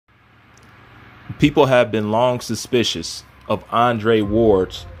People have been long suspicious of Andre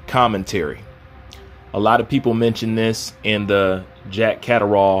Ward's commentary. A lot of people mention this in the Jack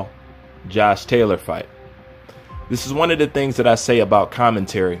CATERALL Josh Taylor fight. This is one of the things that I say about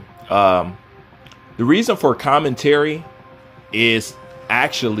commentary. The reason for commentary is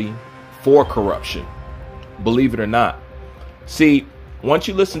actually for corruption, believe it or not. See, once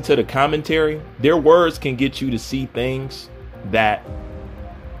you listen to the commentary, their words can get you to see things that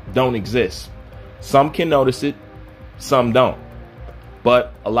don't exist. Some can notice it, some don't.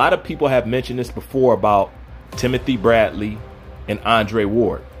 But a lot of people have mentioned this before about Timothy Bradley and Andre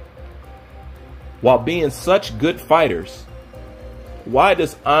Ward. While being such good fighters, why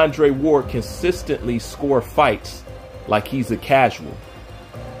does Andre Ward consistently score fights like he's a casual?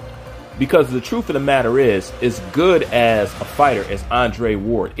 Because the truth of the matter is, as good as a fighter as Andre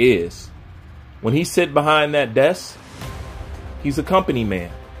Ward is, when he's sitting behind that desk, he's a company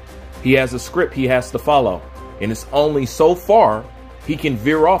man. He has a script he has to follow, and it's only so far he can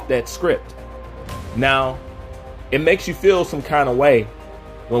veer off that script. Now, it makes you feel some kind of way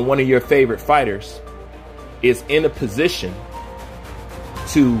when one of your favorite fighters is in a position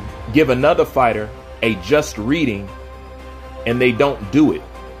to give another fighter a just reading and they don't do it,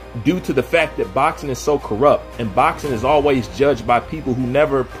 due to the fact that boxing is so corrupt, and boxing is always judged by people who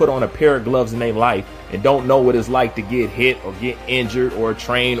never put on a pair of gloves in their life and don't know what it's like to get hit or get injured or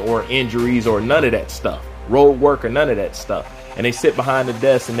train or injuries or none of that stuff, road work or none of that stuff. And they sit behind the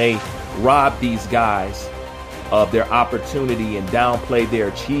desk and they rob these guys of their opportunity and downplay their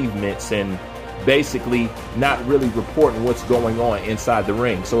achievements and basically not really reporting what's going on inside the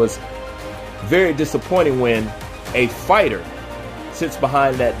ring. So it's very disappointing when a fighter sits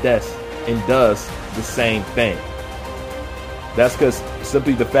behind that desk and does the same thing. That's because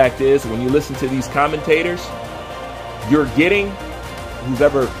simply the fact is, when you listen to these commentators, you're getting who's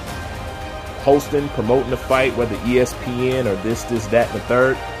ever hosting, promoting the fight, whether ESPN or this, that, and the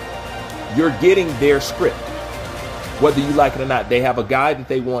third, you're getting their script. Whether you like it or not, they have a guy that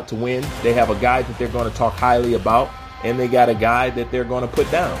they want to win. They have a guy that they're going to talk highly about, and they got a guy that they're going to put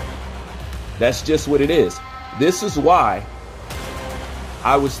down. That's just what it is. This is why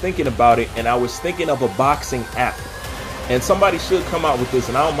I was thinking about it, and I was thinking of a boxing app. And somebody should come out with this,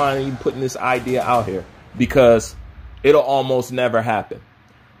 and I don't mind even putting this idea out here because it'll almost never happen.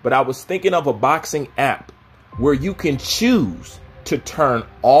 But I was thinking of a boxing app where you can choose to turn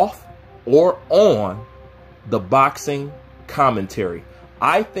off or on the boxing commentary.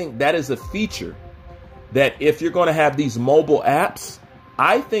 I think that is a feature that if you're going to have these mobile apps,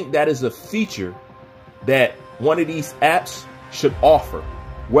 I think that is a feature that one of these apps should offer,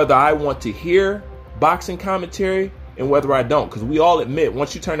 whether I want to hear boxing commentary and whether I don't. Because we all admit,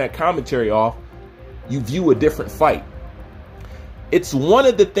 once you turn that commentary off, you view a different fight. It's one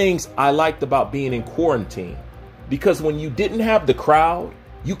of the things I liked about being in quarantine, because when you didn't have the crowd,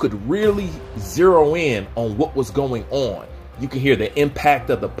 you could really zero in on what was going on. You could hear the impact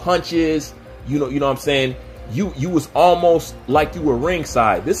of the punches. You know what I'm saying? You was almost like you were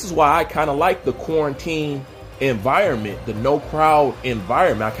ringside. This is why I kind of like the quarantine environment, the no crowd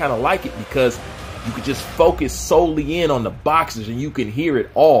environment. I kind of like it because you could just focus solely in on the boxers and you can hear it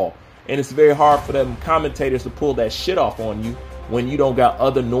all. And it's very hard for them commentators to pull that shit off on you when you don't got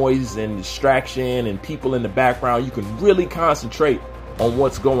other noise and distraction and people in the background. You can really concentrate on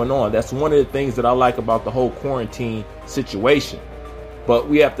what's going on. That's one of the things that I like about the whole quarantine situation. But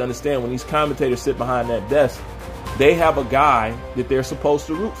we have to understand, when these commentators sit behind that desk, they have a guy that they're supposed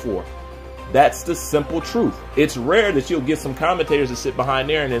to root for. That's the simple truth. It's rare that you'll get some commentators that sit behind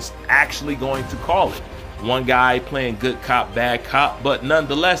there and it's actually going to call it. One guy playing good cop, bad cop, but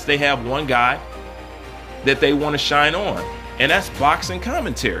nonetheless, they have one guy that they want to shine on, and that's boxing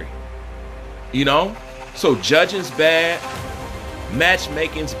commentary. You know? So judging's bad,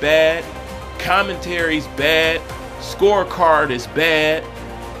 matchmaking's bad, commentary's bad, scorecard is bad,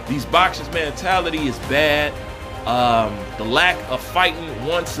 these boxers' mentality is bad. The lack of fighting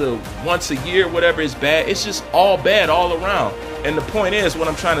once a year, whatever, is bad. It's just all bad all around. And the point is, what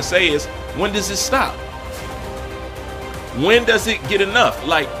I'm trying to say is, when does it stop? When does it get enough?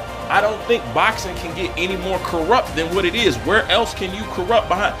 Like, I don't think boxing can get any more corrupt than what it is. Where else can you corrupt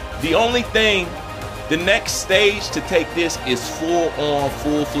behind? The only thing, the next stage to take this is full-on,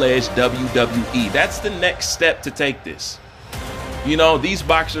 full-fledged WWE. That's the next step to take this. You know, these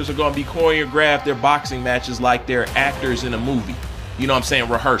boxers are going to be choreographed their boxing matches like they're actors in a movie. You know what I'm saying?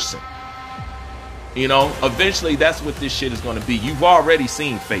 Rehearsing. You know, eventually that's what this shit is going to be. You've already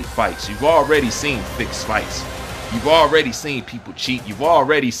seen fake fights. You've already seen fixed fights. You've already seen people cheat. You've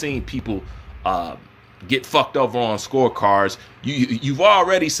already seen people get fucked over on scorecards. You've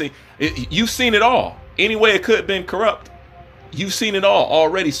already seen it. You've seen it all. Anyway, it could have been corrupt. You've seen it all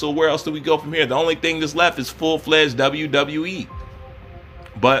already. So where else do we go from here? The only thing that's left is full-fledged WWE.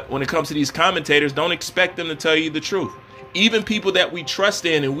 But when it comes to these commentators, don't expect them to tell you the truth. Even people that we trust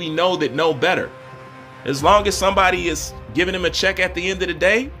in and we know that know better. As long as somebody is giving them a check at the end of the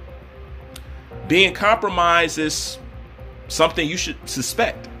day, being compromised is something you should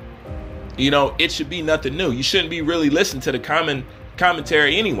suspect. You know, it should be nothing new. You shouldn't be really listening to the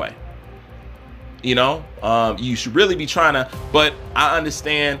commentary anyway. You know, you should really be trying to, but I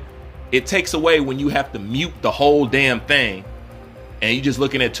understand it takes away when you have to mute the whole damn thing and you're just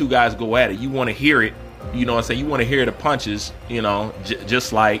looking at two guys go at it. You want to hear it, you know what I'm saying? You want to hear the punches, you know,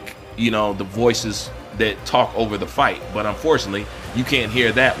 just like, you know, the voices that talk over the fight. But unfortunately, you can't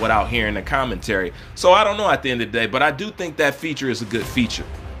hear that without hearing the commentary. So I don't know at the end of the day, but I do think that feature is a good feature.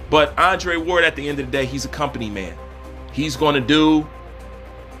 But Andre Ward, at the end of the day, he's a company man. He's going to do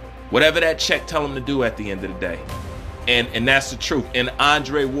whatever that check tell him to do at the end of the day. And that's the truth. And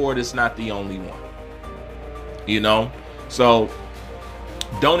Andre Ward is not the only one. You know? So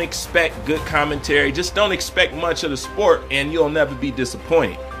don't expect good commentary. Just don't expect much of the sport and you'll never be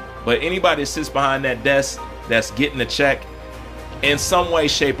disappointed. But anybody that sits behind that desk that's getting a check, in some way,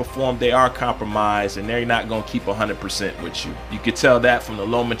 shape, or form, they are compromised and they're not going to keep 100% with you. You could tell that from the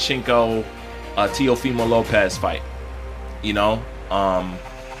Lomachenko, Teofimo Lopez fight. You know?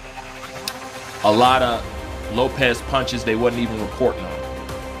 A lot of Lopez punches they wasn't even reporting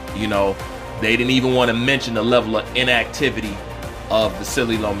on. You know, they didn't even want to mention the level of inactivity of the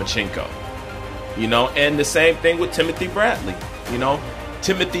silly Lomachenko. You know, and the same thing with Timothy Bradley. You know,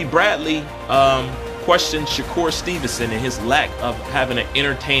 Timothy Bradley questioned Shakur Stevenson and his lack of having an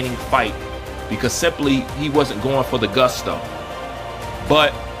entertaining fight because simply he wasn't going for the gusto.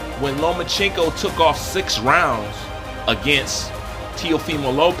 But when Lomachenko took off 6 rounds against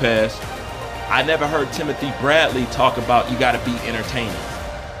Teofimo Lopez, I never heard Timothy Bradley talk about you got to be entertaining.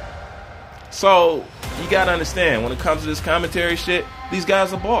 So you got to understand, when it comes to this commentary shit, these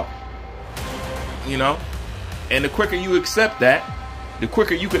guys are bought. You know? And the quicker you accept that, the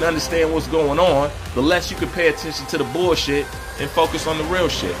quicker you can understand what's going on, the less you can pay attention to the bullshit and focus on the real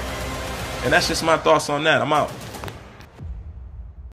shit. And that's just my thoughts on that. I'm out.